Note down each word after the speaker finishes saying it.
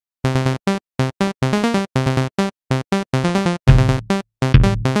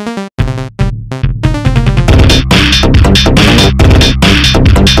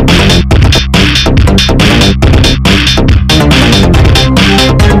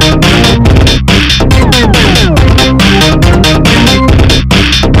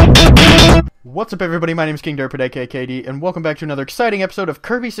What's up, everybody? My name is King Derpid, aka KD, and welcome back to another exciting episode of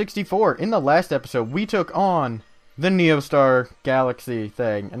Kirby 64. In the last episode, we took on the Neostar Galaxy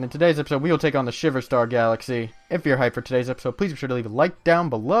thing, and in today's episode, we will take on the Shiverstar Galaxy. If you're hyped for today's episode, please be sure to leave a like down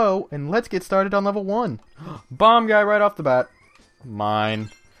below, and let's get started on level 1. Bomb guy right off the bat. Mine.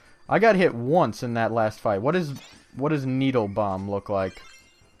 I got hit once in that last fight. What does Needle Bomb look like?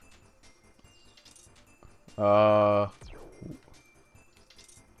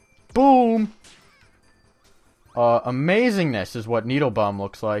 Boom! Amazingness is what Needle Bomb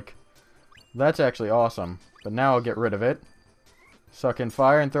looks like. That's actually awesome. But now I'll get rid of it. Suck in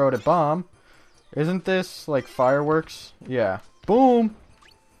fire and throw it at Bomb. Isn't this, like, fireworks? Yeah. Boom!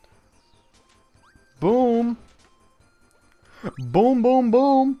 Boom! Boom, boom,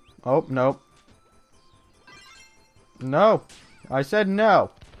 boom! Oh, nope. No! I said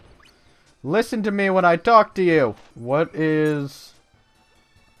no! Listen to me when I talk to you! What is...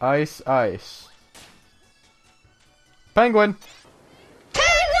 Ice, ice. Penguin!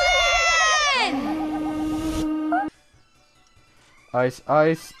 Penguin! Ice,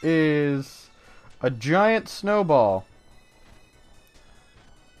 ice is a giant snowball.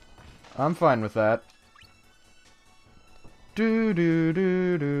 I'm fine with that. Do do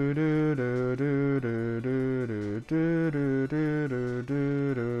do do do do do do do do do do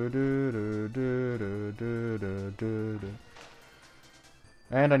do do.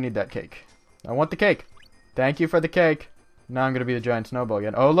 And I need that cake. I want the cake. Thank you for the cake. Now I'm gonna be the giant snowball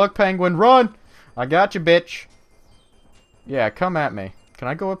again. Oh, look, Penguin, run! I got you, bitch. Yeah, come at me. Can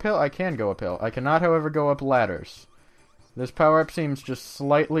I go uphill? I can go uphill. I cannot, however, go up ladders. This power-up seems just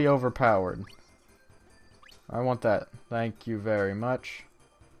slightly overpowered. I want that. Thank you very much.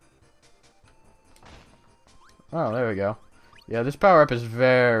 Oh, there we go. Yeah, this power-up is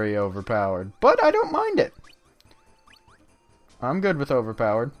very overpowered. But I don't mind it. I'm good with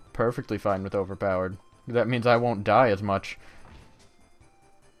overpowered. Perfectly fine with overpowered. That means I won't die as much.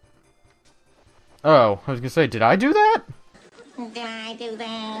 Oh, I was gonna say, did I do that? Did I do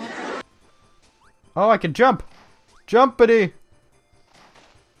that? Oh, I can jump! Jumpity!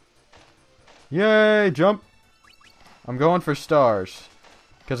 Yay, jump! I'm going for stars.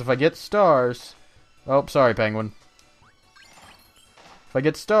 Because if I get stars... Oh, sorry, Penguin. If I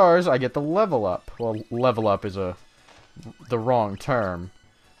get stars, I get the level up. Well, level up is the wrong term.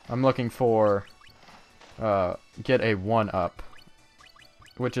 I'm looking for get a 1-up,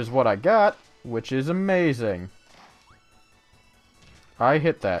 which is what I got, which is amazing. I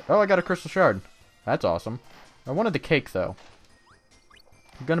hit that. Oh, I got a crystal shard. That's awesome. I wanted the cake, though.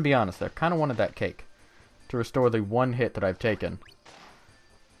 I'm gonna be honest there. Kind of wanted that cake to restore the 1 hit that I've taken.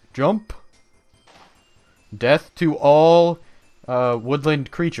 Jump. Death to all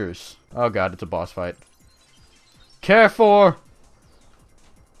woodland creatures. Oh god, it's a boss fight. Care for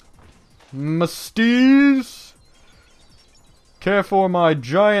Musties. Care for my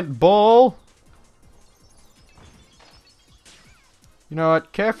giant ball. You know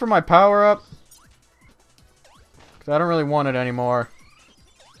what? Care for my power up. Because I don't really want it anymore.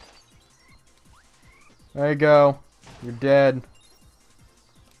 There you go. You're dead.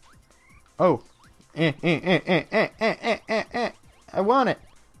 Oh. I want it.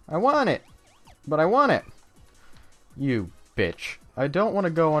 I want it. But I want it. You bitch. I don't want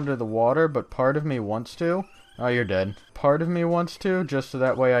to go under the water, but part of me wants to. Oh, you're dead. Part of me wants to, just so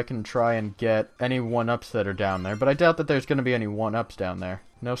that way I can try and get any 1-ups that are down there. But I doubt that there's going to be any 1-ups down there.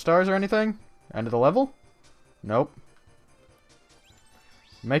 No stars or anything? End of the level? Nope.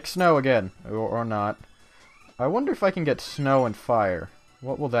 Make snow again. Or not. I wonder if I can get snow and fire.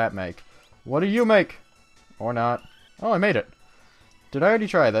 What will that make? What do you make? Or not. Oh, I made it. Did I already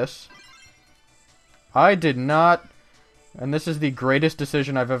try this? I did not. And this is the greatest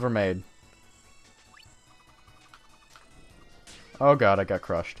decision I've ever made. Oh god, I got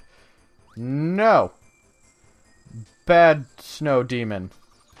crushed. No! Bad snow demon.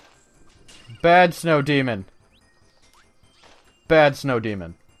 Bad snow demon. Bad snow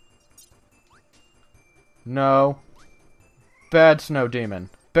demon. No. Bad snow demon.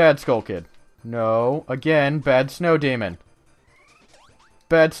 Bad skull kid. No. Again, bad snow demon.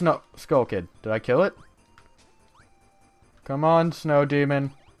 Bad snow skull kid. Did I kill it? Come on, snow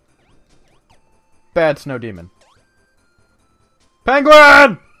demon. Bad snow demon.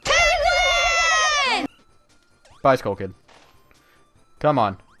 Penguin! Penguin! Bye, skull kid. Come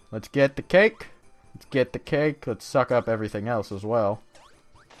on. Let's get the cake. Let's get the cake. Let's suck up everything else as well.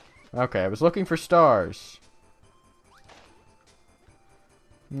 Okay, I was looking for stars.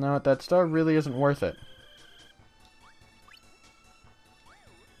 No, that star really isn't worth it.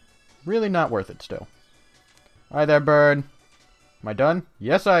 Really not worth it still. Hi there, bird. Am I done?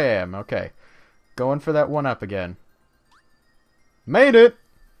 Yes, I am. Okay. Going for that 1-up again. Made it!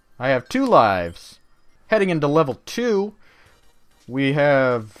 I have 2 lives. Heading into level 2, we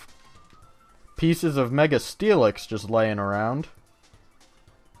have pieces of Mega Steelix just laying around.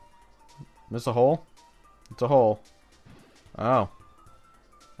 This a hole? It's a hole. Oh.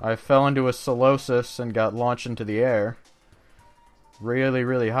 I fell into a solosis and got launched into the air. Really,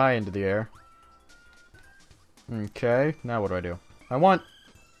 really high into the air. Okay, now what do I do? I want...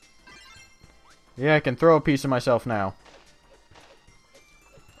 Yeah, I can throw a piece of myself now.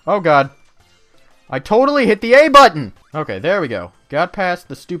 Oh god. I totally hit the A button! Okay, there we go. Got past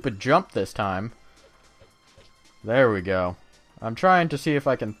the stupid jump this time. There we go. I'm trying to see if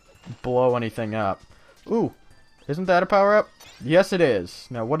I can blow anything up. Ooh, isn't that a power-up? Yes, it is.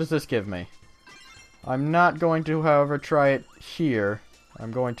 Now, what does this give me? I'm not going to, however, try it here.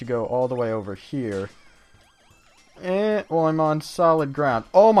 I'm going to go all the way over here. Well, I'm on solid ground.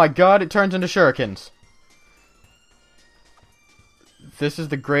 Oh my god, it turns into shurikens. This is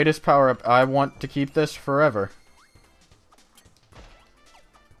the greatest power-up. I want to keep this forever.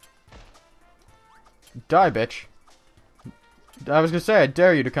 Die, bitch. I was gonna say, I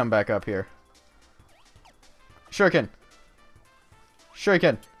dare you to come back up here. Shuriken.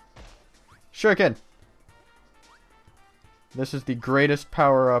 Shuriken. Shuriken. This is the greatest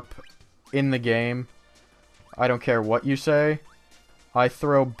power-up in the game. I don't care what you say. I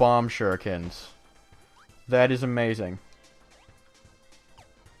throw bomb shurikens. That is amazing.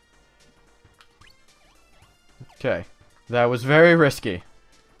 Okay. That was very risky.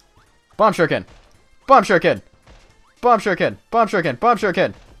 Bomb shuriken! Bomb shuriken! Bomb shuriken! Bomb shuriken! Bomb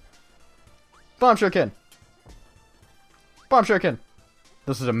shuriken! Bomb shuriken! Bomb shuriken!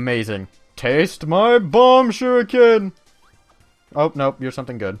 This is amazing. Taste my bomb shuriken! Oh, nope, you're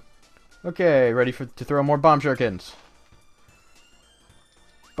something good. Okay, ready to throw more bomb shurikens.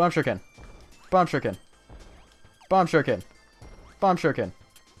 Bomb shuriken. Bomb shuriken. Bomb shuriken. Bomb shuriken.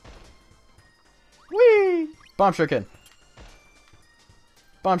 Whee! Bomb shuriken.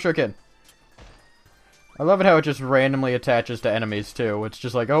 Bomb shuriken. I love it how it just randomly attaches to enemies, too. It's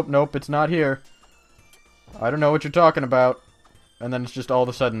just like, oh, nope, it's not here. I don't know what you're talking about. And then it's just all of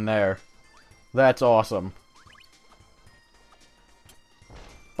a sudden there. That's awesome.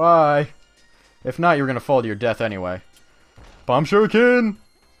 Bye. If not, you're gonna fall to your death anyway. Bomb shuriken!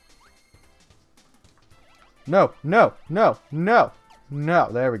 No, no, no, no, no.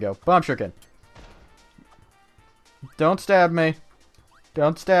 There we go. Bomb shuriken. Don't stab me.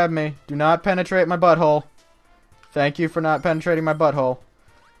 Don't stab me. Do not penetrate my butthole. Thank you for not penetrating my butthole.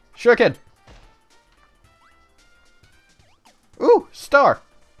 Shuriken! Ooh, star!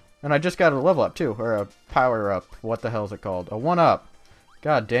 And I just got a level up, too. Or a power up. What the hell is it called? A 1-up.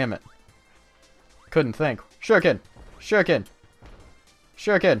 God damn it. Couldn't think. Shuriken! Shuriken!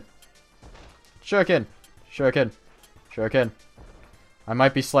 Shuriken! Shuriken! Shuriken! Shuriken! I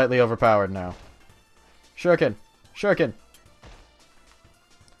might be slightly overpowered now. Shuriken! Shuriken!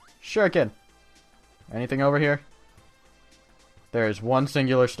 Shuriken! Anything over here? There is one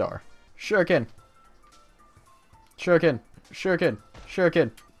singular star. Shuriken! Shuriken! Shuriken!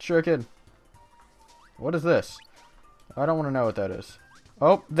 Shuriken! Shuriken! What is this? I don't want to know what that is.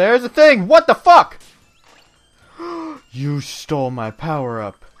 Oh, there's a thing! What the fuck? You stole my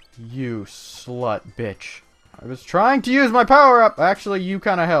power-up. You slut bitch. I was trying to use my power-up! Actually, you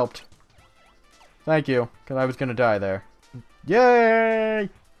kind of helped. Thank you, because I was going to die there. Yay!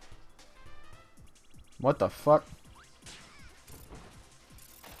 What the fuck?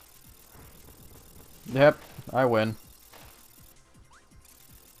 Yep, I win.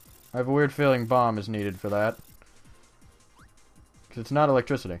 I have a weird feeling bomb is needed for that. Because it's not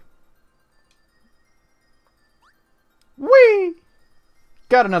electricity. Whee!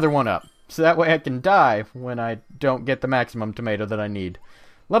 Got another 1-up. So that way I can die when I don't get the maximum tomato that I need.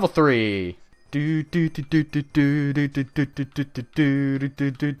 Level 3. Okay,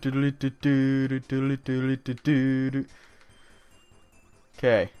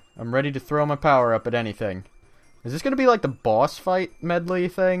 I'm ready to throw my power up at anything. Is this going to be like the boss fight medley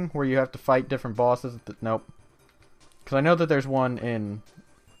thing, where you have to fight different bosses? Nope. Because I know that there's one in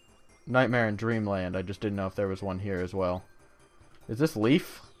Nightmare in Dreamland. I just didn't know if there was one here as well. Is this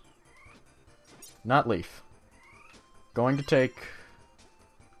Leaf? Not Leaf. Going to take...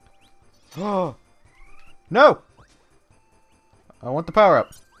 Oh! No! I want the power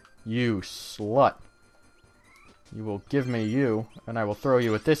up. You slut. You will give me you, and I will throw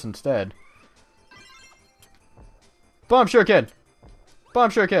you at this instead. Bomb shuriken!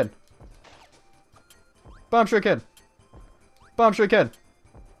 Bomb shuriken! Bomb shuriken! Bomb shuriken!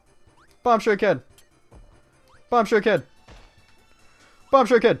 Bomb shuriken! Bomb shuriken! Bomb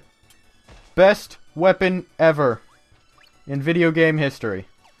shuriken! best weapon ever in video game history.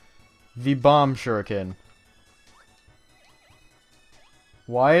 The bomb shuriken.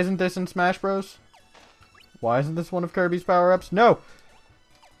 Why isn't this in Smash Bros? Why isn't this one of Kirby's power-ups? No!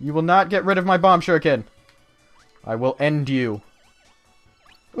 You will not get rid of my bomb shuriken. I will end you.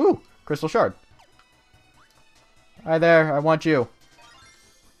 Ooh, crystal shard. Hi there, I want you.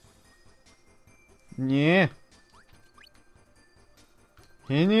 Yeah.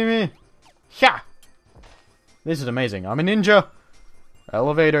 Yeah. This is amazing. I'm a ninja.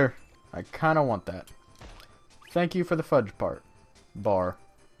 Elevator. I kind of want that. Thank you for the fudge bar.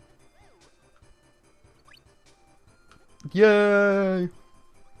 Yay!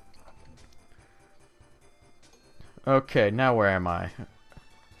 Okay, now where am I?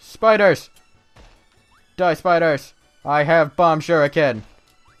 Spiders! Die, spiders! I have bomb shuriken.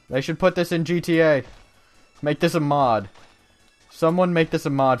 They should put this in GTA. Make this a mod. Someone make this a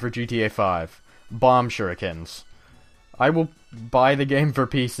mod for GTA 5. Bomb shurikens. I will buy the game for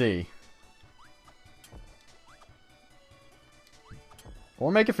PC.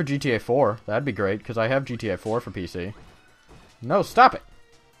 Or make it for GTA 4. That'd be great, because I have GTA 4 for PC. No, stop it!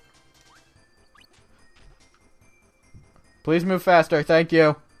 Please move faster, thank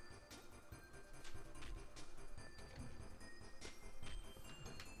you.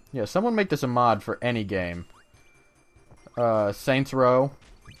 Yeah, someone make this a mod for any game. Saints Row.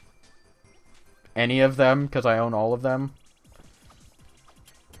 Any of them, because I own all of them.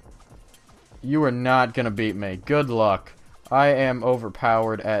 You are not gonna beat me. Good luck. I am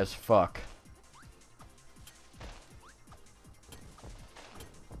overpowered as fuck.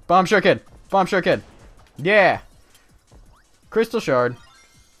 Bomb shuriken! Bomb shuriken! Yeah! Crystal shard.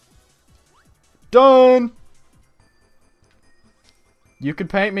 Done! You could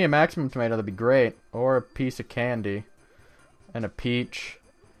paint me a maximum tomato, that'd be great. Or a piece of candy. And a peach.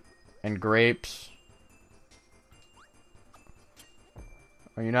 And grapes.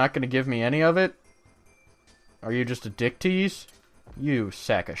 Are you not gonna give me any of it? Are you just a dick tease? You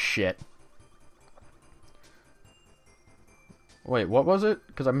sack of shit. Wait, what was it?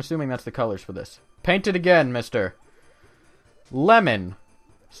 Because I'm assuming that's the colors for this. Paint it again, mister. Lemon.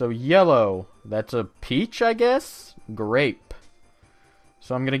 So yellow. That's a peach, I guess? Grape.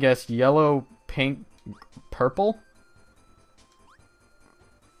 So I'm gonna guess yellow, pink, purple?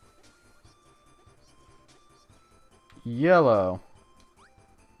 Yellow.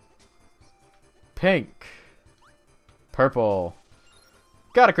 Pink. Purple.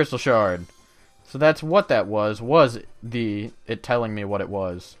 Got a crystal shard. So that's what that was it telling me what it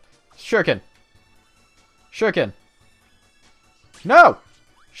was. Shuriken. Shuriken. No!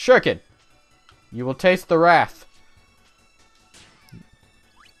 Shuriken. You will taste the wrath.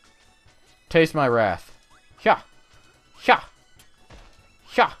 Taste my wrath. Hya. Hya.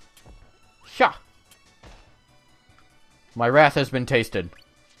 Hya. Hya. My wrath has been tasted.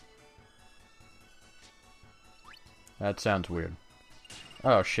 That sounds weird.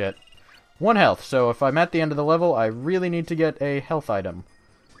 Oh, shit. 1 health, so if I'm at the end of the level, I really need to get a health item.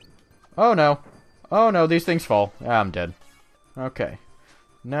 Oh, no. Oh, no, these things fall. Ah, I'm dead. Okay.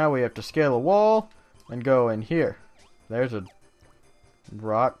 Now we have to scale a wall and go in here. There's a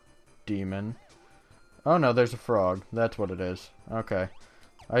rock demon. Oh, no, there's a frog. That's what it is. Okay.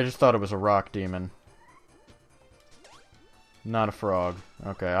 I just thought it was a rock demon. Not a frog.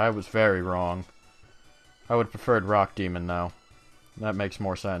 Okay, I was very wrong. I would have preferred rock demon, though. That makes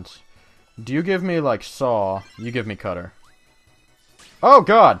more sense. Do you give me, like, saw? You give me cutter. Oh,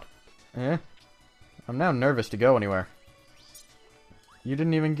 God! Eh? I'm now nervous to go anywhere. You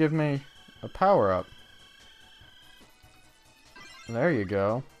didn't even give me a power-up. There you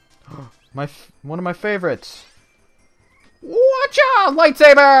go. One of my favorites. Watch out,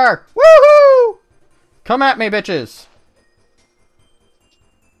 lightsaber! Woohoo! Come at me, bitches!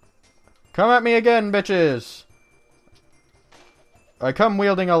 Come at me again, bitches! I come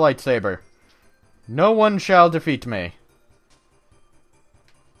wielding a lightsaber. No one shall defeat me.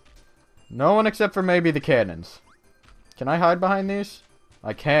 No one except for maybe the cannons. Can I hide behind these?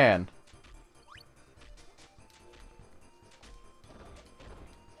 I can.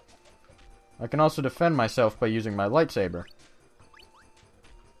 I can also defend myself by using my lightsaber.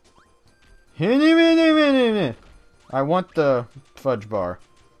 I want the fudge bar.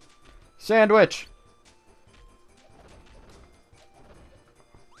 Sandwich!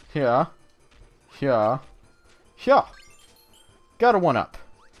 Here. Here. Here. Got a 1-up.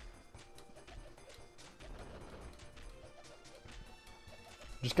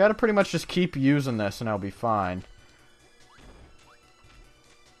 Just gotta pretty much just keep using this and I'll be fine.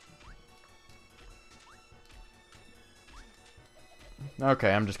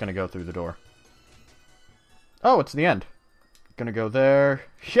 Okay, I'm just gonna go through the door. Oh, it's the end. Gonna go there.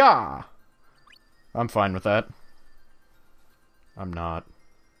 Sha! I'm fine with that. I'm not.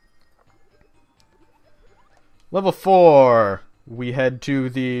 Level 4! We head to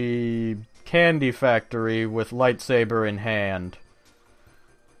the candy factory with lightsaber in hand.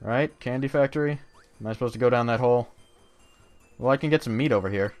 Right? Candy factory? Am I supposed to go down that hole? Well, I can get some meat over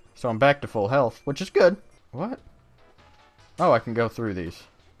here. So I'm back to full health, which is good. What? Oh, I can go through these.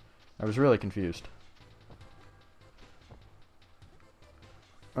 I was really confused.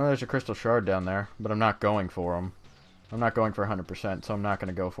 Oh, there's a crystal shard down there, but I'm not going for them. I'm not going for 100%, so I'm not going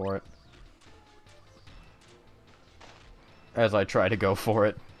to go for it. As I try to go for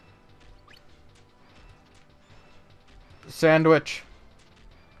it. Sandwich.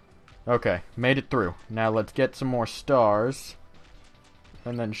 Okay, made it through. Now let's get some more stars.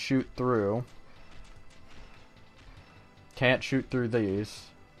 And then shoot through. Can't shoot through these.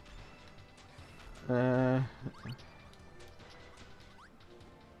 Down.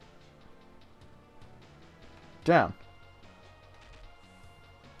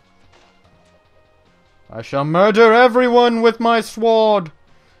 I shall murder everyone with my sword.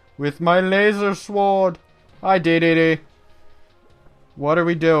 With my laser sword. Hi, DDD. What are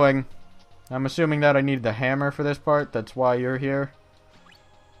we doing? I'm assuming that I need the hammer for this part. That's why you're here.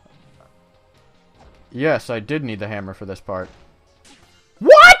 Yes, I did need the hammer for this part.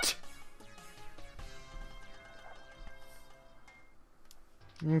 What?!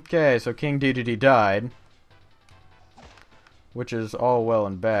 Okay, so King DDD died. Which is all well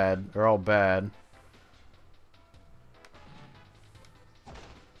and bad. Or all bad.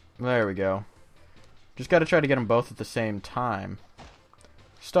 There we go. Just gotta try to get them both at the same time.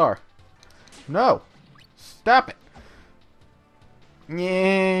 Star. No! Stop it!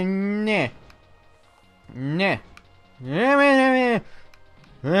 Nah. Nah. Nah.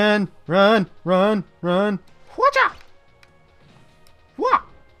 Run, run, run, run. Whatcha? What?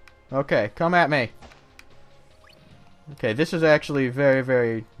 Okay, come at me. Okay, this is actually very,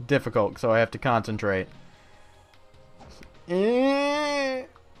 very difficult, so I have to concentrate. No,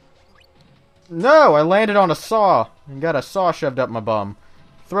 I landed on a saw and got a saw shoved up my bum.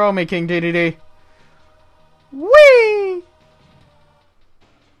 Throw me, King DDD. Whee!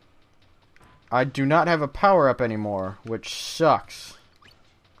 I do not have a power-up anymore, which sucks.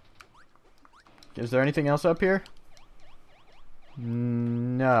 Is there anything else up here?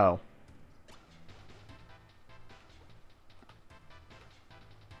 No.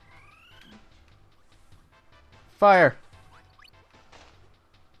 Fire!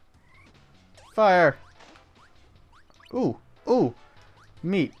 Fire! Ooh, ooh!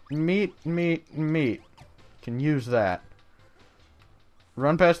 Meat, meat, meat, meat. Can use that.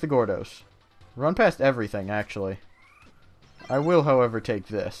 Run past the Gordos. Run past everything, actually. I will, however, take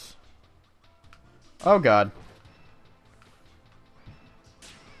this. Oh, God.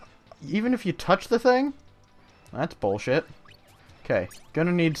 Even if you touch the thing? That's bullshit. Okay,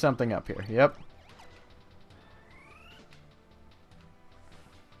 gonna need something up here. Yep.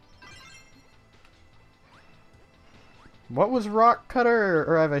 What was Rock Cutter,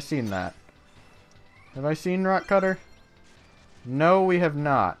 or have I seen that? Have I seen Rock Cutter? No, we have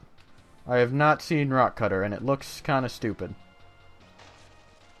not. I have not seen Rock Cutter, and it looks kind of stupid.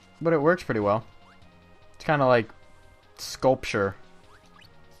 But it works pretty well. It's kind of like sculpture.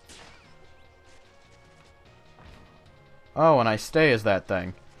 Oh, and I stay as that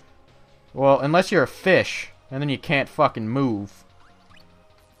thing. Well, unless you're a fish, and then you can't fucking move.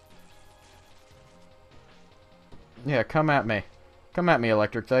 Yeah, come at me. Come at me,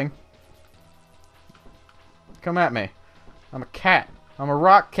 electric thing. Come at me. I'm a cat. I'm a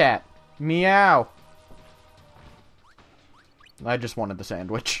rock cat. Meow. I just wanted the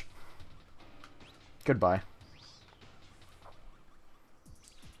sandwich. Goodbye.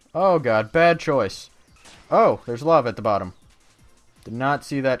 Oh god, bad choice. Oh, there's lava at the bottom. Did not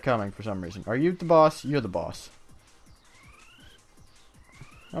see that coming for some reason. Are you the boss? You're the boss.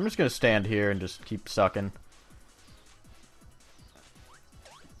 I'm just gonna stand here and just keep sucking.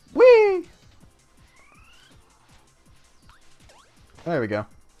 Whee! There we go.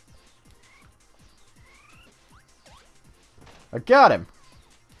 I got him!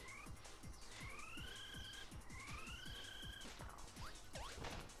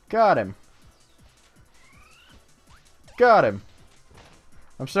 Got him. Got him.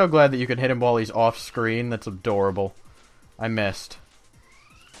 I'm so glad that you can hit him while he's off screen. That's adorable. I missed.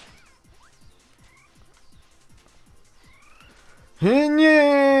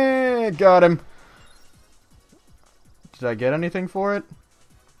 Yeah, got him. Did I get anything for it?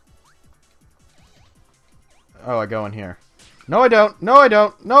 Oh, I go in here. No, I don't. No, I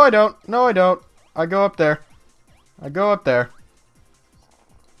don't. No, I don't. No, I don't. I go up there. I go up there.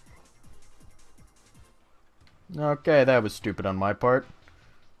 Okay, that was stupid on my part.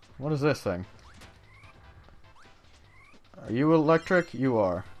 What is this thing? Are you electric? You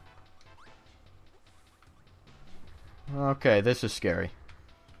are. Okay, this is scary.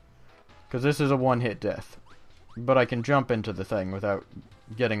 Because this is a one-hit death. But I can jump into the thing without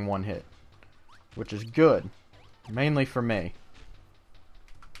getting one hit. Which is good. Mainly for me.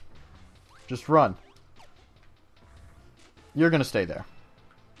 Just run. You're gonna stay there.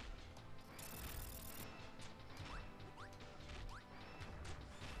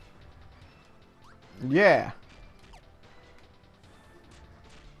 Yeah.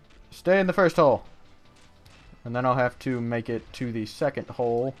 Stay in the first hole. And then I'll have to make it to the second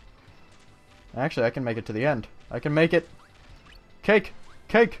hole. Actually, I can make it to the end. I can make it. Cake!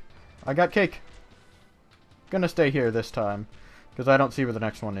 Cake! I got cake. Gonna stay here this time. Because I don't see where the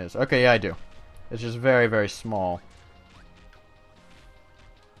next one is. Okay, yeah, I do. It's just very, very small.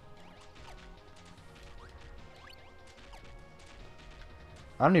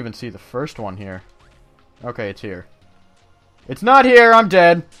 I don't even see the first one here. Okay, it's here. It's not here! I'm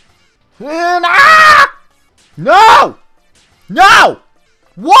dead! Ah! No! No!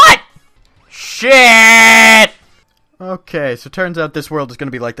 What? Shit! Okay, so turns out this world is going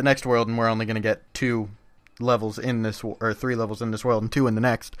to be like the next world, and we're only going to get 2 levels in this, or 3 levels in this world, and 2 in the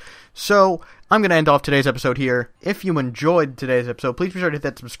next. So, I'm going to end off today's episode here. If you enjoyed today's episode, please be sure to hit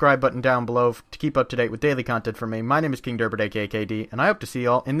that subscribe button down below to keep up to date with daily content from me. My name is King Durbert, aka KD, and I hope to see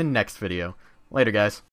y'all in the next video. Later, guys.